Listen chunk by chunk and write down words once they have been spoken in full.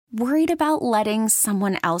Worried about letting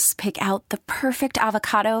someone else pick out the perfect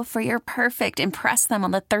avocado for your perfect impress them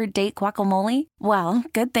on the third date guacamole? Well,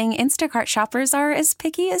 good thing Instacart shoppers are as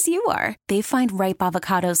picky as you are. They find ripe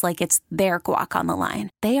avocados like it's their guac on the line.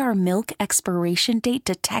 They are milk expiration date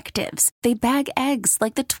detectives. They bag eggs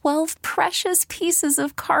like the 12 precious pieces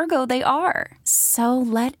of cargo they are. So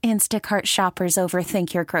let Instacart shoppers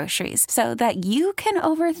overthink your groceries so that you can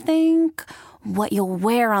overthink what you'll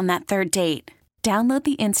wear on that third date. Download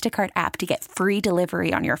the Instacart app to get free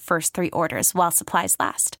delivery on your first 3 orders while supplies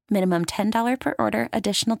last. Minimum $10 per order.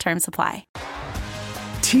 Additional terms apply.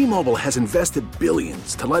 T-Mobile has invested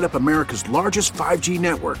billions to light up America's largest 5G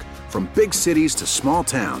network, from big cities to small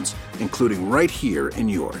towns, including right here in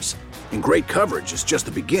yours. And great coverage is just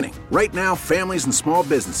the beginning. Right now, families and small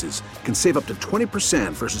businesses can save up to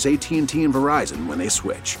 20% versus AT&T and Verizon when they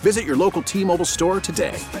switch. Visit your local T-Mobile store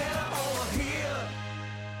today.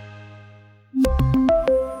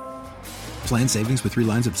 Plan savings with 3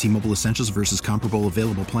 lines of T-Mobile Essentials versus comparable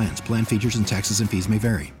available plans. Plan features and taxes and fees may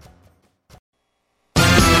vary.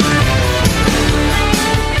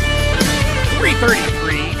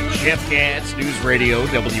 3:33, Jeff Katz, News Radio,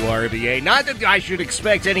 WRVA. Not that I should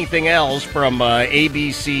expect anything else from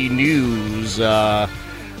ABC News.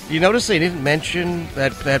 You notice they didn't mention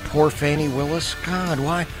that poor Fani Willis? God,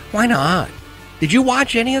 why not? Did you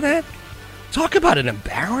watch any of that? Talk about an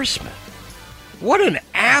embarrassment. What an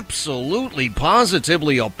absolutely,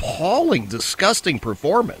 positively appalling, disgusting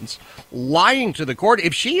performance. Lying to the court.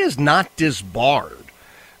 If she is not disbarred,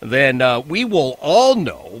 then we will all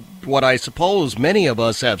know what I suppose many of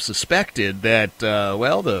us have suspected, that,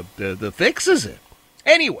 the fix is it.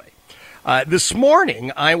 Anyway, this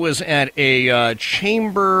morning I was at a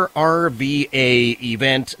Chamber RVA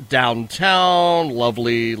event downtown,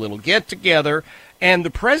 lovely little get-together, and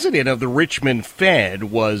the president of the Richmond Fed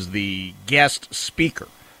was the guest speaker.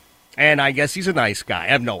 And I guess he's a nice guy. I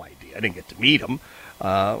have no idea. I didn't get to meet him.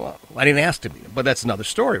 I didn't ask to meet him, but that's another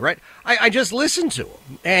story, right? I just listened to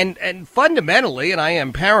him. And fundamentally, and I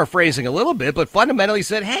am paraphrasing a little bit, but fundamentally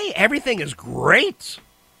said, hey, everything is great.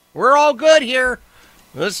 We're all good here.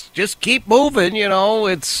 Let's just keep moving,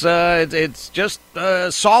 It's just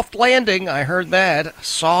a soft landing. I heard that.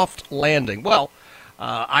 Soft landing. Well,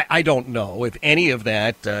 I don't know if any of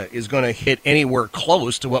that is going to hit anywhere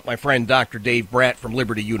close to what my friend Dr. Dave Brat from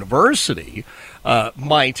Liberty University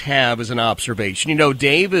might have as an observation.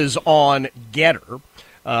 Dave is on Getter,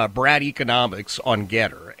 Brat Economics on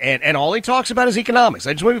Getter, and all he talks about is economics.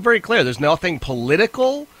 I just want to be very clear. There's nothing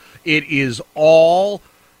political. It is all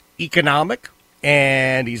economic,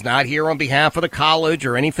 and he's not here on behalf of the college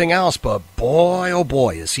or anything else, but boy, oh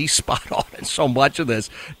boy, is he spot on in so much of this.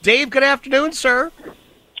 Dave, good afternoon, sir.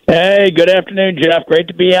 Hey, good afternoon, Jeff. Great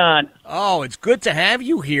to be on. Oh, it's good to have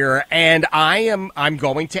you here, and I'm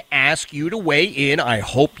going to ask you to weigh in, I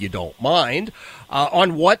hope you don't mind,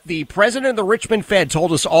 on what the president of the Richmond Fed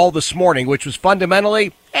told us all this morning, which was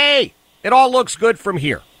fundamentally, hey, it all looks good from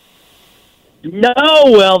here. No,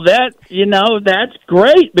 well, that's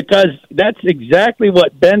great, because that's exactly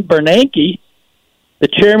what Ben Bernanke, the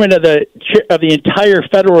chairman of the entire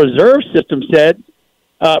Federal Reserve System, said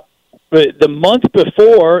the month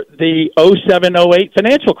before the 07-08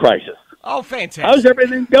 financial crisis. Oh, fantastic. How's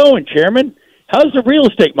everything going, Chairman? How's the real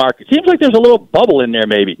estate market? Seems like there's a little bubble in there,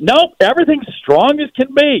 maybe. Nope, everything's strong as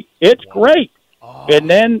can be. It's great. Oh. And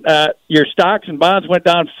then your stocks and bonds went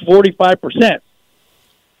down 45%.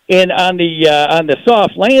 And on the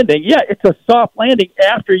soft landing, yeah, it's a soft landing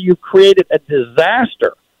after you've created a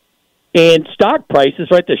disaster in stock prices,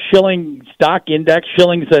 right? The Schilling stock index.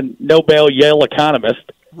 Schilling's a Nobel Yale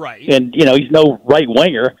economist, right? And he's no right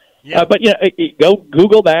winger. Yeah. But go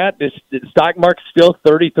Google that. The stock market's still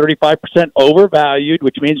 30-35% overvalued,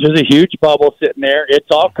 which means there's a huge bubble sitting there.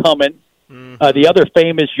 It's all coming. Mm-hmm. The other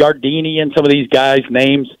famous Yardini and some of these guys'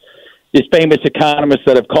 names. These famous economists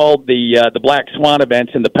that have called the black swan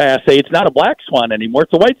events in the past say it's not a black swan anymore;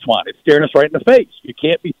 it's a white swan. It's staring us right in the face. You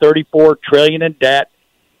can't be $34 trillion in debt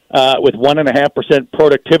with 1.5%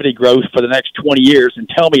 productivity growth for the next 20 years and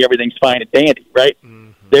tell me everything's fine and dandy, right?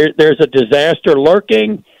 Mm-hmm. There's a disaster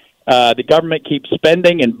lurking. The government keeps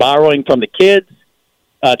spending and borrowing from the kids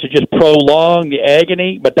to just prolong the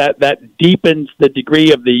agony, but that deepens the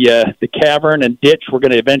degree of the cavern and ditch we're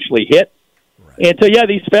going to eventually hit. And so, yeah,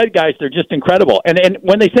 these Fed guys, they're just incredible. And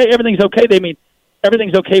when they say everything's okay, they mean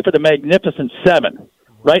everything's okay for the Magnificent Seven,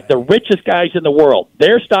 right? The richest guys in the world.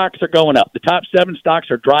 Their stocks are going up. The top 7 stocks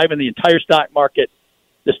are driving the entire stock market.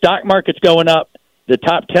 The stock market's going up. The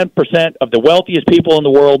top 10% of the wealthiest people in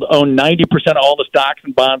the world own 90% of all the stocks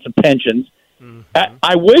and bonds and pensions. Mm-hmm.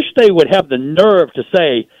 I wish they would have the nerve to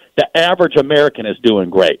say the average American is doing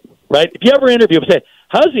great, right? If you ever interview them, say,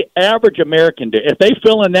 how's the average American do? If they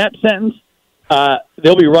fill in that sentence,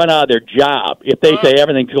 they'll be run out of their job if they say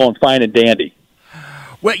everything's going fine and dandy.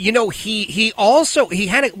 Well, you know, he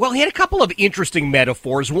had a couple of interesting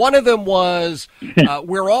metaphors. One of them was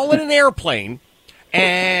we're all in an airplane.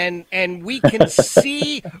 And we can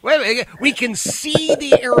see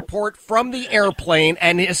the airport from the airplane,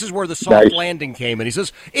 and this is where the soft landing came. And he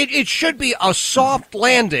says it should be a soft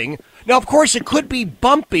landing. Now, of course, it could be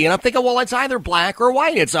bumpy, and I'm thinking, well, it's either black or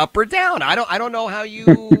white. It's up or down. I don't know how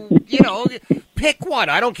you pick one.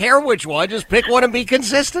 I don't care which one. Just pick one and be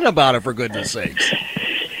consistent about it, for goodness sakes.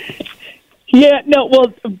 Yeah, no,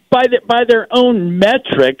 well, by their own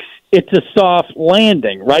metrics, it's a soft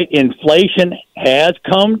landing, right? Inflation has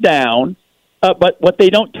come down, but what they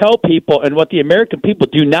don't tell people and what the American people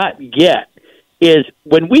do not get is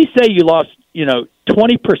when we say you lost,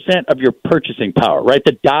 20% of your purchasing power, right?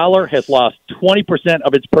 The dollar has lost 20%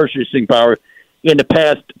 of its purchasing power in the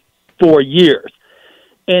past 4 years.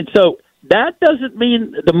 And so that doesn't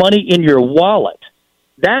mean the money in your wallet.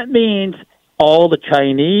 That means all the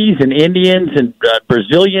Chinese and Indians and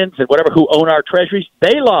Brazilians and whatever who own our treasuries,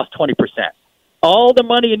 they lost 20%. All the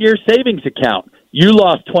money in your savings account, you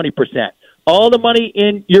lost 20%. All the money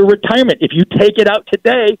in your retirement, if you take it out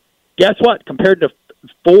today, guess what? Compared to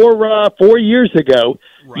 4 years ago,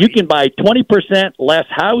 you can buy 20% less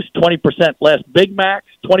house, 20% less Big Macs,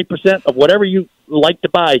 20% of whatever you like to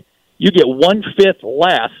buy. You get 1/5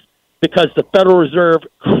 less because the Federal Reserve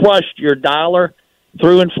crushed your dollar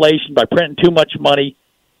through inflation by printing too much money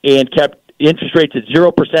and kept interest rates at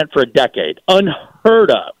 0% for a decade. Unheard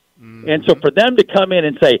of. Mm-hmm. And so for them to come in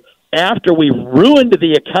and say, after we ruined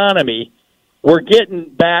the economy, we're getting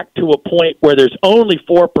back to a point where there's only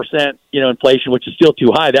 4%, inflation, which is still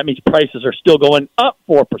too high. That means prices are still going up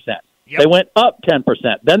 4%. Yep. They went up 10%.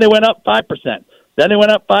 Then they went up 5%. Then they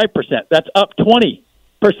went up 5%. That's up 20%.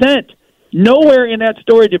 Nowhere in that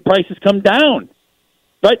story did prices come down.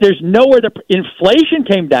 Right? There's nowhere the inflation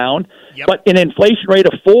came down, but an inflation rate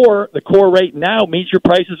of 4, the core rate now means your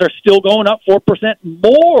prices are still going up 4%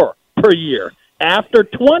 more per year after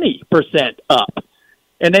 20% up.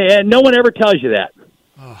 And no one ever tells you that.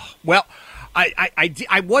 Oh, well,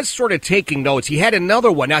 I was sort of taking notes. He had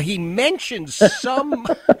another one. Now, he mentioned some...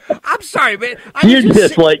 I'm sorry, man. You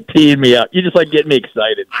just like teeing me up. You just like getting me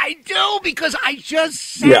excited. I do, because I just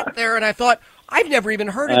sat there and I thought, I've never even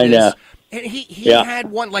heard of this. Know. And he had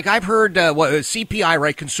one, like I've heard CPI,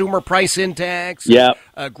 right? Consumer Price Index,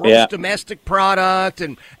 gross domestic product,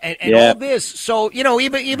 and all this. So,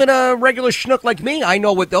 even a regular schnook like me, I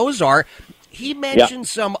know what those are. He mentioned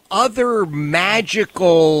some other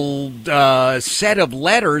magical set of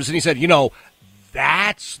letters, and he said,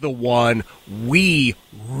 that's the one we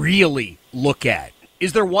really look at.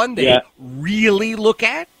 Is there one they really look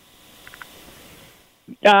at?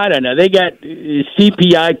 I don't know. They got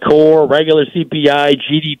CPI core, regular CPI,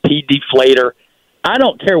 GDP deflator. I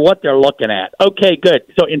don't care what they're looking at. Okay, good.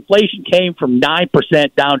 So inflation came from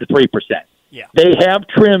 9% down to 3%. Yeah. They have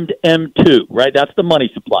trimmed M2, right? That's the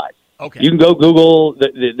money supply. Okay. You can go Google.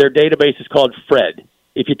 Their database is called FRED.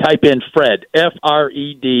 If you type in FRED,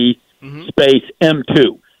 F-R-E-D space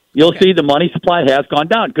M2, you'll see the money supply has gone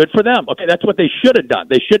down. Good for them. Okay, that's what they should have done.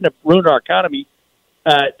 They shouldn't have ruined our economy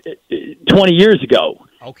 20 years ago,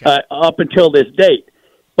 up until this date.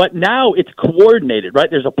 But now it's coordinated, right?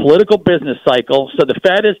 There's a political business cycle, so the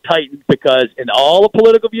Fed is tightened because, and all the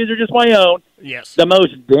political views are just my own, the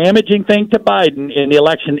most damaging thing to Biden in the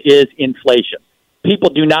election is inflation. People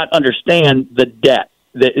do not understand the debt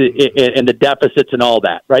and the deficits and all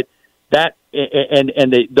that, right? That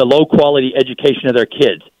and the low-quality education of their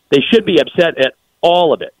kids. They should be upset at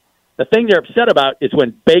all of it. The thing they're upset about is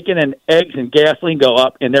when bacon and eggs and gasoline go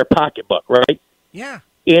up in their pocketbook, right? Yeah.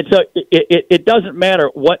 And so it doesn't matter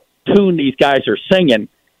what tune these guys are singing.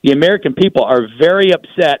 The American people are very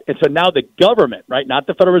upset. And so now the government, right, not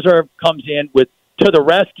the Federal Reserve, comes in to the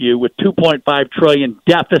rescue with $2.5 trillion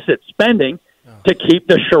deficit spending to keep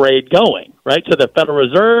the charade going, right? So the Federal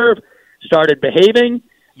Reserve started behaving,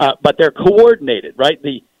 but they're coordinated, right?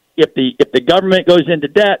 If the government goes into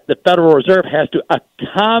debt, the Federal Reserve has to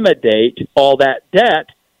accommodate all that debt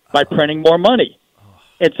by printing more money.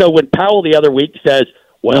 And so when Powell the other week says,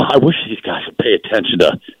 well, I wish these guys would pay attention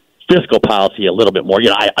to fiscal policy a little bit more.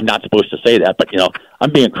 I'm not supposed to say that, but,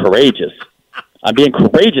 I'm being courageous. I'm being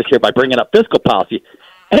courageous here by bringing up fiscal policy.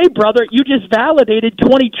 Hey, brother, you just validated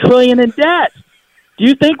 $20 trillion in debt. Do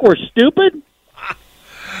you think we're stupid?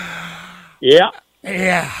 Yeah.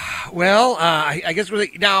 Yeah. Well, I guess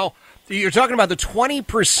now You're talking about the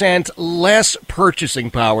 20% less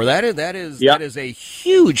purchasing power. That is a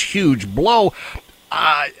huge blow.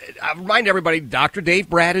 I remind everybody, Dr. Dave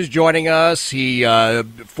Brat is joining us. He,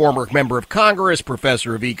 former member of Congress,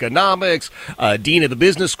 professor of economics, dean of the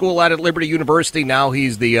business school out at Liberty University. Now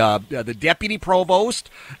he's the deputy provost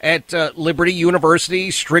at Liberty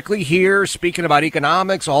University. Strictly here, speaking about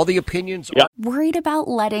economics, all the opinions. Yep. Worried about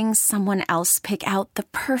letting someone else pick out the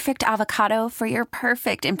perfect avocado for your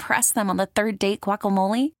perfect impress them on the third date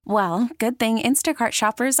guacamole? Well, good thing Instacart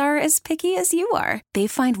shoppers are as picky as you are. They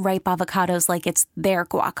find ripe avocados like it's their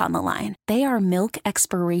guac on the line. They are milk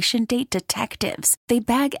expiration date detectives. They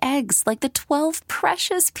bag eggs like the 12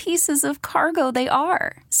 precious pieces of cargo they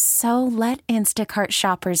are. So let Instacart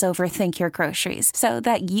shoppers overthink your groceries so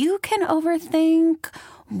that you can overthink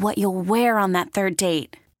what you'll wear on that third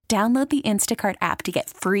date. Download the Instacart app to get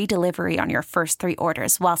free delivery on your first 3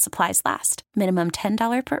 orders while supplies last. Minimum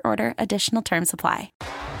 $10 per order. Additional terms apply.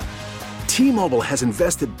 T-Mobile has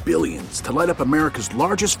invested billions to light up America's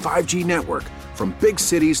largest 5G network, from big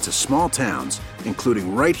cities to small towns,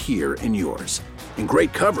 including right here in yours. And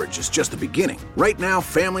great coverage is just the beginning. Right now,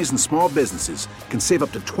 families and small businesses can save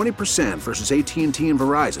up to 20% versus AT&T and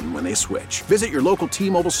Verizon when they switch. Visit your local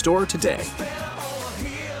T-Mobile store today.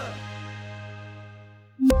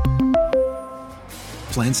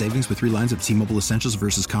 Plan savings with 3 lines of T-Mobile Essentials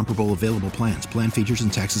versus comparable available plans. Plan features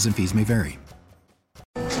and taxes and fees may vary.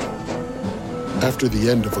 After the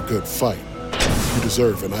end of a good fight, you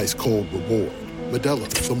deserve an ice-cold reward. Modelo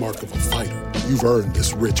is the mark of a fighter. You've earned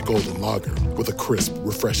this rich golden lager with a crisp,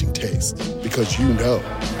 refreshing taste. Because you know,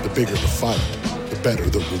 the bigger the fight, the better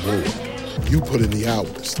the reward. You put in the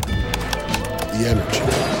hours, the energy,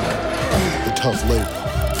 the tough labor.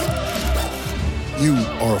 You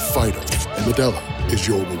are a fighter, and Modelo is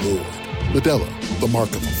your reward. Modelo, the mark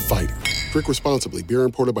of a fighter. Drink responsibly. Beer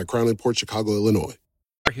imported by Crown Imports, Chicago, Illinois.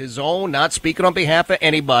 His own, not speaking on behalf of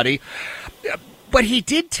anybody. But he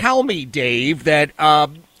did tell me, Dave, that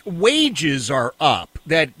wages are up,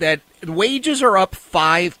 that wages are up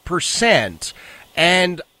 5%.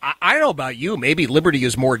 And I don't know about you, maybe Liberty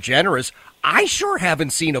is more generous. I sure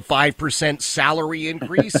haven't seen a 5% salary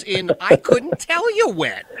increase in I couldn't tell you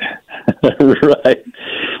when. Right.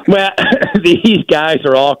 Well, these guys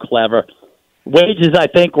are all clever. Wages, I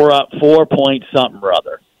think, were up 4 point something or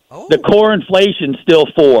other. Oh. The core inflation's still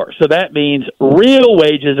 4, so that means real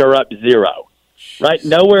wages are up 0. Right?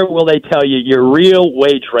 Nowhere will they tell you your real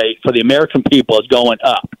wage rate for the American people is going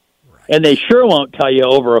up. Right. And they sure won't tell you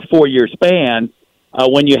over a 4-year span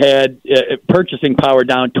when you had purchasing power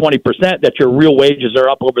down 20% that your real wages are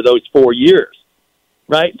up over those 4 years.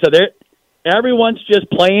 Right? So everyone's just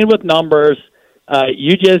playing with numbers.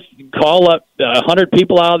 You just call up 100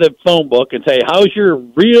 people out of the phone book and say, how's your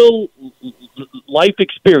real life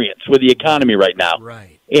experience with the economy right now?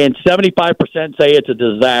 Right. And 75% say it's a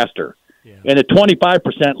disaster. Yeah. And the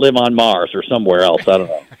 25% live on Mars or somewhere else. I don't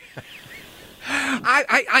know.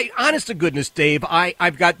 I honest to goodness, Dave,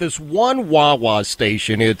 I've got this one Wawa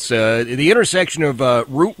station. It's the intersection of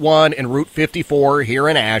Route 1 and Route 54 here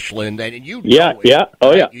in Ashland, and you know it. Yeah,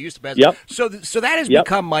 oh yeah. You used to pass. Yep. So that has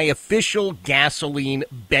become my official gasoline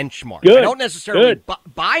benchmark. Good. I don't necessarily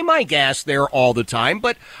buy my gas there all the time,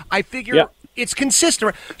 but I figure it's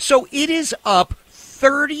consistent. So it is up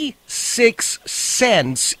 36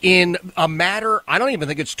 cents in a matter, I don't even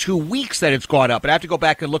think it's 2 weeks that it's gone up. But I have to go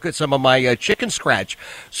back and look at some of my chicken scratch.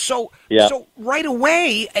 So right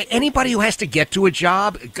away, anybody who has to get to a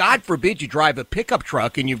job, God forbid you drive a pickup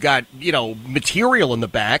truck and you've got, material in the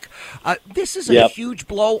back. This is a huge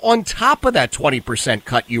blow on top of that 20%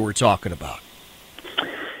 cut you were talking about.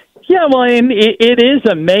 Yeah, well, and it is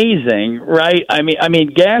amazing, right? I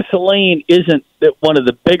mean, gasoline isn't one of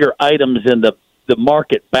the bigger items in the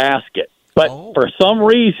market basket, but for some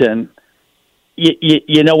reason,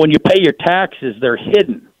 you know, when you pay your taxes, they're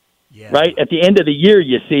hidden, right? At the end of the year,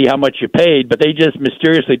 you see how much you paid, but they just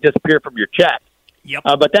mysteriously disappear from your check. Yep.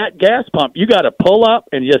 But that gas pump, you got to pull up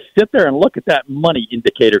and just sit there and look at that money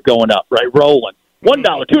indicator going up, right? Rolling. $1,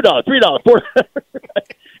 $2, $3, $4,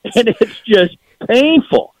 and it's just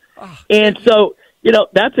painful. And so,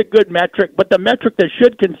 that's a good metric, but the metric that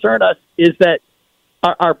should concern us is that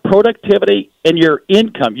our productivity and your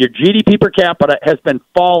income, your GDP per capita, has been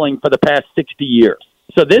falling for the past 60 years.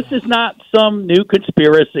 So this is not some new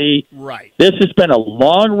conspiracy. Right. This has been a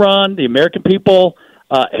long run. The American people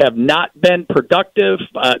have not been productive.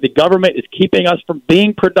 The government is keeping us from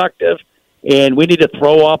being productive, and we need to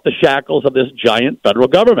throw off the shackles of this giant federal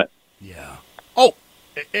government. Yeah. Oh,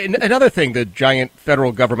 Another thing the giant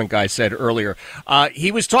federal government guy said earlier,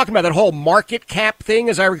 he was talking about that whole market cap thing,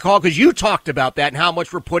 as I recall, because you talked about that and how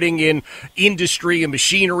much we're putting in industry and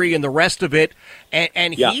machinery and the rest of it.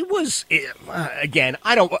 And he was, again,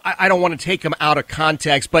 I don't want to take him out of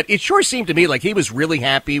context, but it sure seemed to me like he was really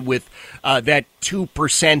happy with that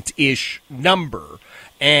 2%-ish number.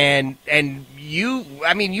 And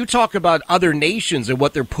you talk about other nations and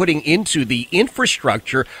what they're putting into the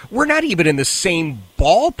infrastructure. We're not even in the same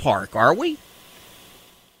ballpark, are we?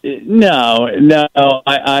 No.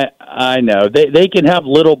 I know. They can have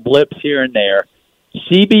little blips here and there.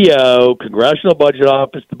 CBO, Congressional Budget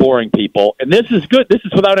Office, the boring people. And this is good. This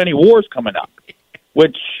is without any wars coming up,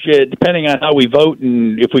 which, depending on how we vote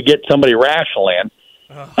and if we get somebody rational in,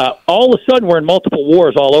 all of a sudden we're in multiple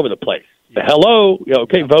wars all over the place. Hello,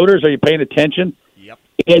 okay, voters, are you paying attention? Yep.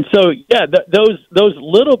 And so, those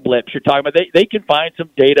little blips you're talking about, they can find some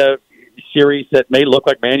data series that may look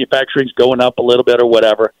like manufacturing's going up a little bit or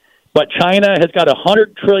whatever. But China has got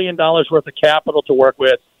 $100 trillion worth of capital to work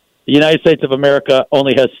with. The United States of America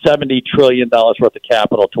only has $70 trillion worth of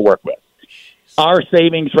capital to work with. Our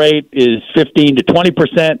savings rate is 15 to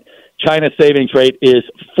 20%. China's savings rate is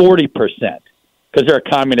 40% because they're a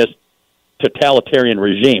communist totalitarian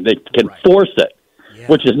regime. They can force it,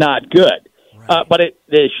 which is not good. Right. But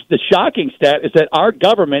the shocking stat is that our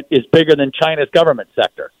government is bigger than China's government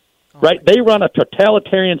sector. Right? They run a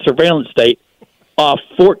totalitarian surveillance state off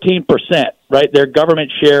 14%. Right? Their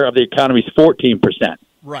government share of the economy is 14%.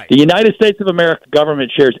 Right. The United States of America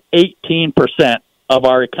government shares 18% of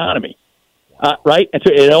our economy. Right? And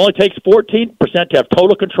so it only takes 14% to have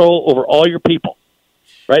total control over all your people.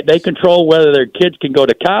 Right? They control whether their kids can go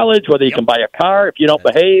to college, whether you can buy a car if you don't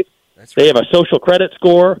behave. They have a social credit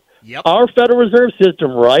score. Yep. Our Federal Reserve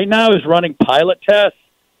System right now is running pilot tests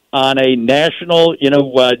on a national,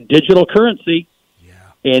 digital currency. Yeah.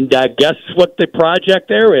 And guess what the project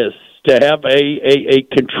there is? To have a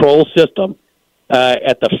control system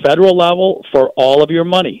at the federal level for all of your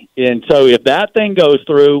money. And so if that thing goes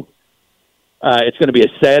through, it's going to be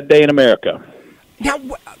a sad day in America. Now,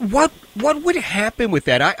 what would happen with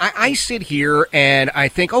that? I sit here and I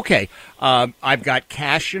think, okay, I've got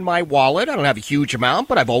cash in my wallet. I don't have a huge amount,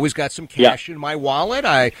 but I've always got some cash in my wallet.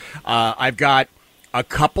 I've got a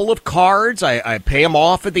couple of cards. I pay them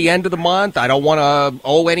off at the end of the month. I don't want to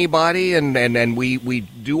owe anybody, and we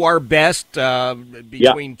do our best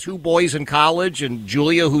between two boys in college and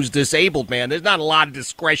Julia, who's disabled, man. There's not a lot of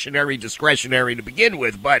discretionary to begin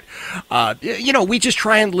with, but, we just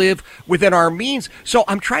try and live within our means. So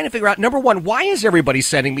I'm trying to figure out, number one, why is everybody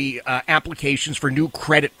sending me applications for new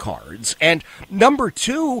credit cards? And number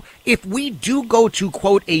two, if we do go to,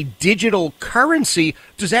 quote, a digital currency,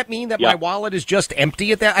 does that mean that my wallet is just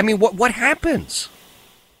empty at that? I mean, what happens?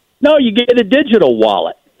 No, you get a digital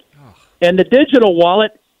wallet. And the digital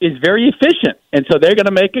wallet is very efficient. And so they're going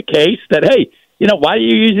to make a case that, hey, why do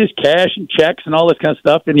you use this cash and checks and all this kind of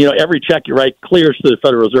stuff? And, every check you write clears to the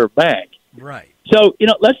Federal Reserve Bank. Right. So,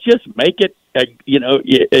 let's just make it,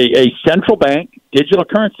 a central bank digital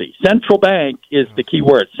currency. Central bank is the key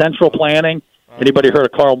word. Central planning. Anybody heard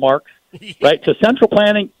of Karl Marx? Right? So central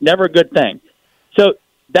planning, never a good thing. So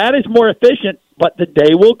that is more efficient, but the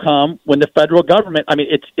day will come when the federal government,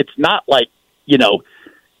 it's not like,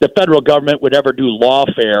 the federal government would ever do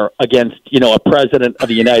lawfare against, a president of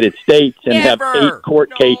the United States and have 8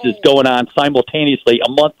 court cases going on simultaneously a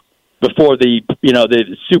month before the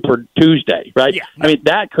Super Tuesday, right? Yeah,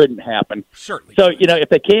 that couldn't happen. Certainly. So, if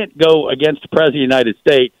they can't go against the president of the United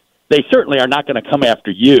States, they certainly are not going to come after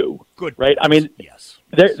you. Good. Right? Yes.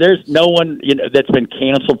 There's no one that's been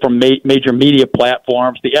canceled from major media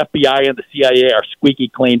platforms. The FBI and the CIA are squeaky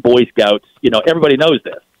clean Boy Scouts. Everybody knows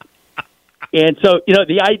this. And so,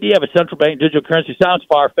 the idea of a central bank digital currency sounds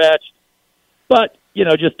far-fetched, but,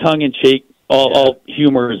 just tongue-in-cheek, all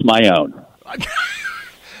humor is my own.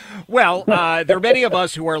 Well, there are many of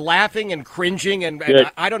us who are laughing and cringing, and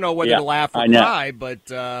I don't know whether to laugh or cry,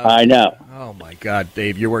 but... I know. Oh, my God,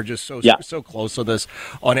 Dave, you are just so close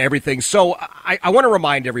on everything. So I want to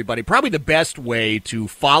remind everybody, probably the best way to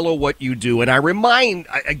follow what you do, and I remind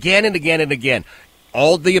again and again and again,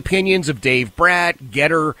 all the opinions of Dave Brat.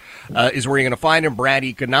 Getter is where you're going to find him. Brat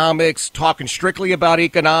Economics, talking strictly about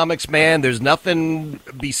economics, man. There's nothing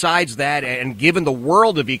besides that. And given the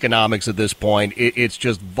world of economics at this point, it's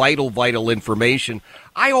just vital information.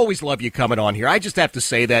 I always love you coming on here. I just have to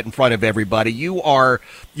say that in front of everybody. You are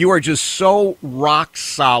just so rock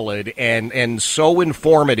solid and so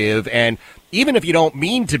informative. And even if you don't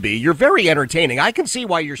mean to be, you're very entertaining. I can see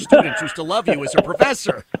why your students used to love you as a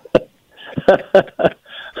professor.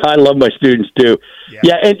 I love my students too.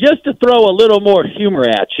 Yeah, and just to throw a little more humor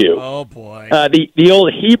at you. Oh boy. The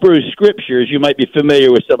old Hebrew scriptures, you might be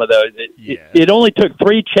familiar with some of those. It only took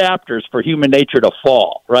 3 chapters for human nature to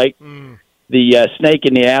fall, right? The snake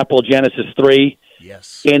and the apple, Genesis 3.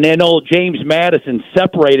 Yes. And then old James Madison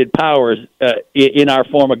separated powers in our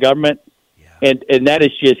form of government. And that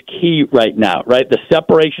is just key right now, right? The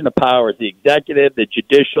separation of powers, the executive, the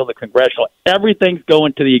judicial, the congressional, everything's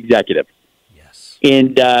going to the executive. Yes.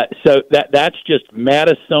 And so that's just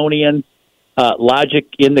Madisonian logic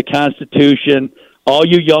in the Constitution. All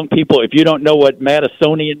you young people, if you don't know what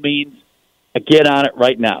Madisonian means, get on it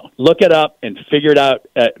right now. Look it up and figure it out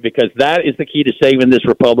because that is the key to saving this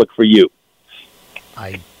republic for you.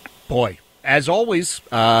 As always,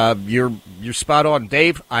 you're spot on,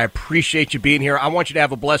 Dave. I appreciate you being here. I want you to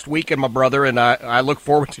have a blessed weekend, my brother, and I look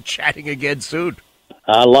forward to chatting again soon.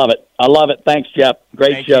 I love it. Thanks, Jeff.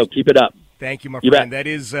 Great show. Keep it up. Thank you, my friend. That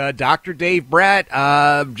is Dr. Dave Brat.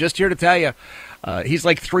 Just here to tell you, he's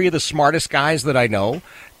like 3 of the smartest guys that I know.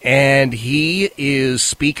 And he is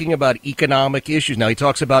speaking about economic issues. Now, he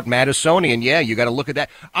talks about Madisonian. Yeah, you got to look at that.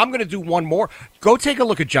 I'm going to do one more. Go take a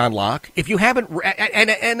look at John Locke. If you haven't,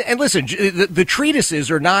 and listen, the treatises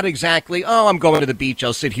are not exactly, I'm going to the beach,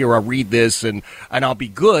 I'll sit here, I'll read this, and I'll be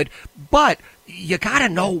good. But you got to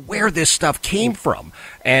know where this stuff came from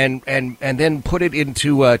and then put it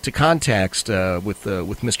into to context with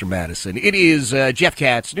Mr. Madison. It is Jeff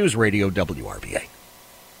Katz, News Radio WRBA.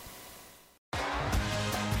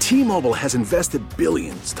 T-Mobile has invested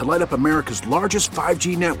billions to light up America's largest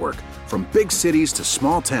 5G network, from big cities to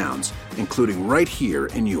small towns, including right here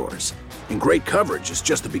in yours. And great coverage is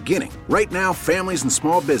just the beginning. Right now, families and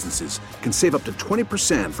small businesses can save up to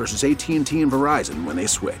 20% versus AT&T and Verizon when they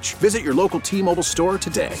switch. Visit your local T-Mobile store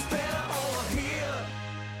today.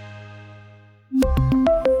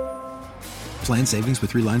 Plan savings with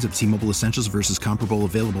 3 lines of T-Mobile Essentials versus comparable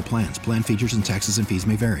available plans. Plan features and taxes and fees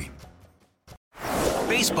may vary.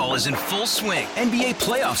 Baseball is in full swing. NBA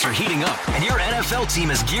playoffs are heating up, and your NFL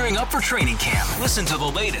team is gearing up for training camp. Listen to the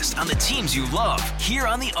latest on the teams you love here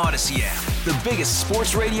on the Odyssey app. The biggest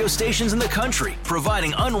sports radio stations in the country,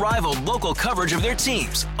 providing unrivaled local coverage of their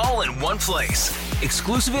teams, all in one place.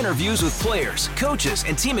 Exclusive interviews with players, coaches,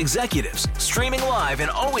 and team executives, streaming live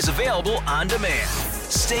and always available on demand.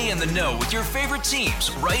 Stay in the know with your favorite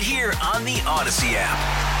teams right here on the Odyssey app.